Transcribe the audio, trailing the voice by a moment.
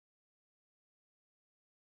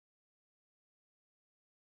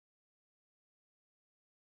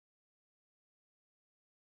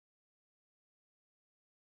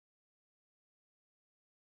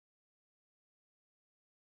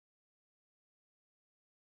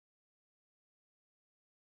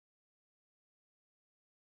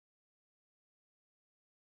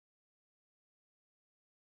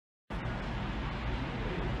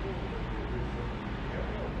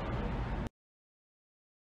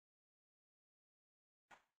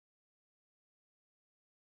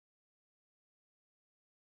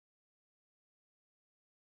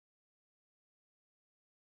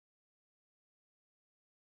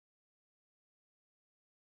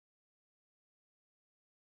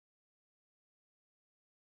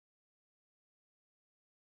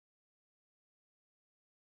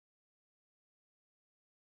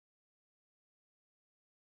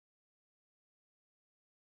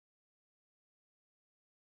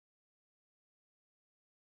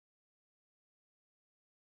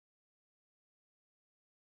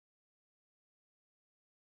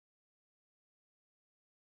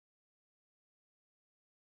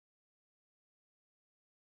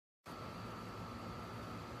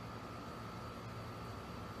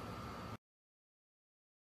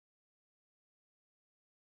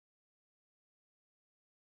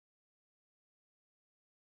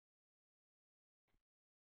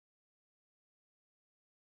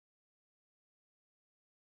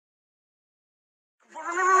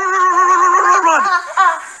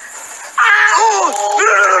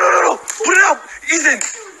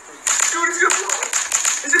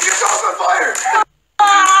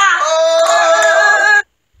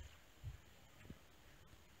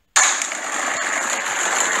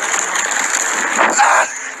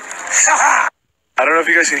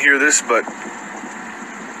you guys can hear this, but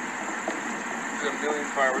there's a million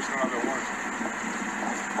fireworks going off at once.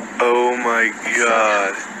 oh my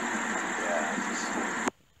god.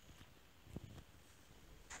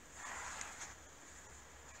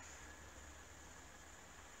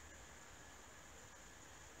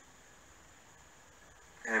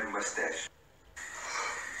 And mustache.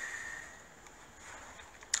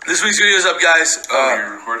 This week's video is up, guys.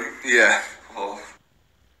 You're recording? Yeah. Oh.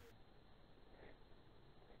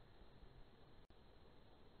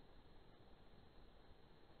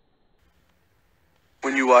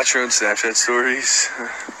 When you watch your own Snapchat stories,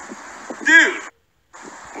 Dude!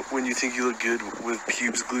 when you think you look good with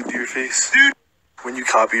pubes glued to your face, Dude! when you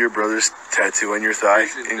copy your brother's tattoo on your thigh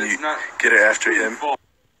and you get it after him.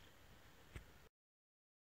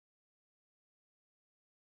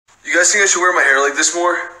 You guys think I should wear my hair like this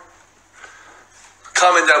more?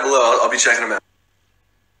 Comment down below. I'll be checking them out.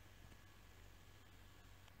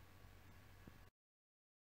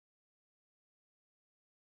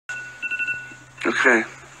 Okay.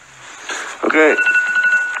 Okay.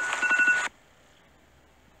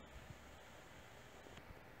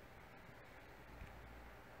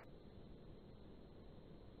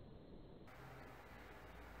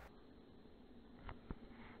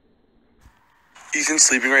 Ethan's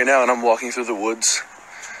sleeping right now, and I'm walking through the woods,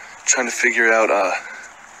 trying to figure out,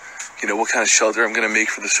 what kind of shelter I'm gonna make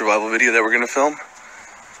for the survival video that we're gonna film.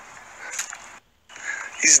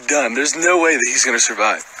 He's done. There's no way that he's gonna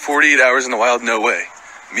survive. 48 hours in the wild, no way.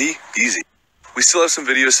 Me, easy. We still have some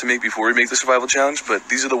videos to make before we make the survival challenge, but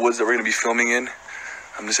these are the woods that we're gonna be filming in.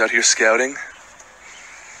 I'm just out here scouting.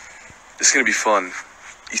 It's gonna be fun.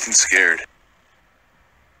 Ethan's scared.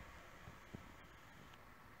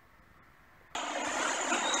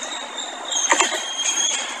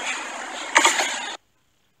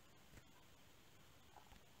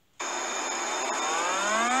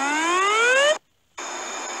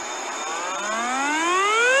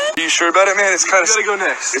 Are you sure about it, man? It's kind of. You gotta go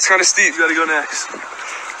next. It's kind of steep. You gotta go next.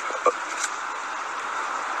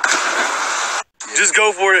 Just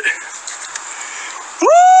go for it.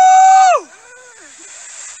 Woo!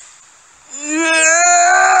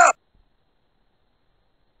 Yeah!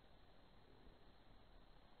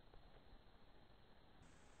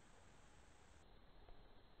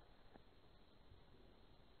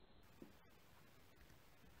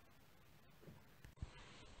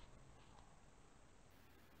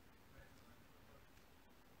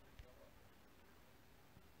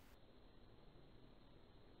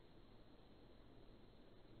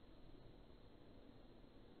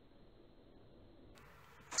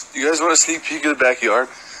 You guys want a sneak peek of the backyard?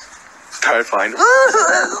 Alright, fine. You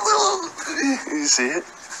see it?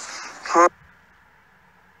 Huh?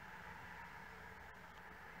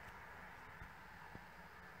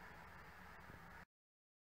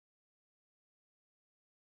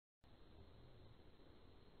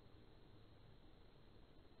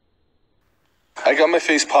 I got my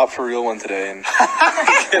face popped for real one today, and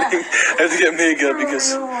I have to get makeup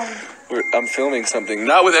because I'm filming something.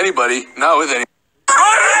 Not with anybody. Not with anybody.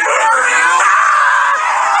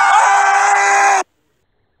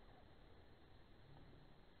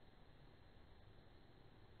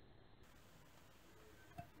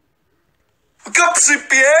 Wake up,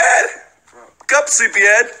 sleepyhead! Wake up,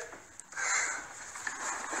 sleepyhead!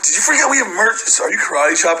 Did you forget we have merch? Are you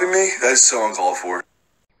karate chopping me? That is so uncalled for.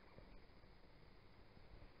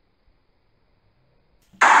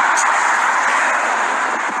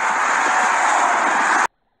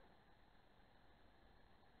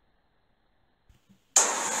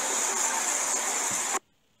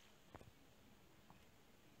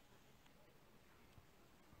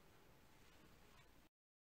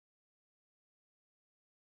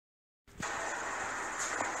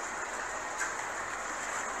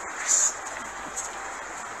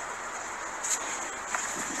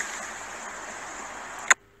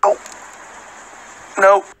 Oh.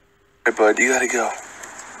 No. Hey, bud, you gotta go.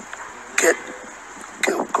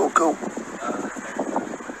 Go.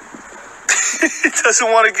 He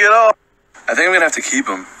doesn't want to get off. I think I'm gonna have to keep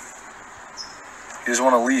him. He doesn't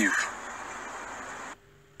want to leave.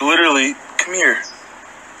 Literally, come here.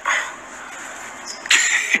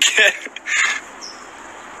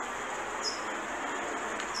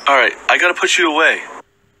 Alright, I gotta put you away.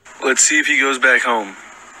 Let's see if he goes back home.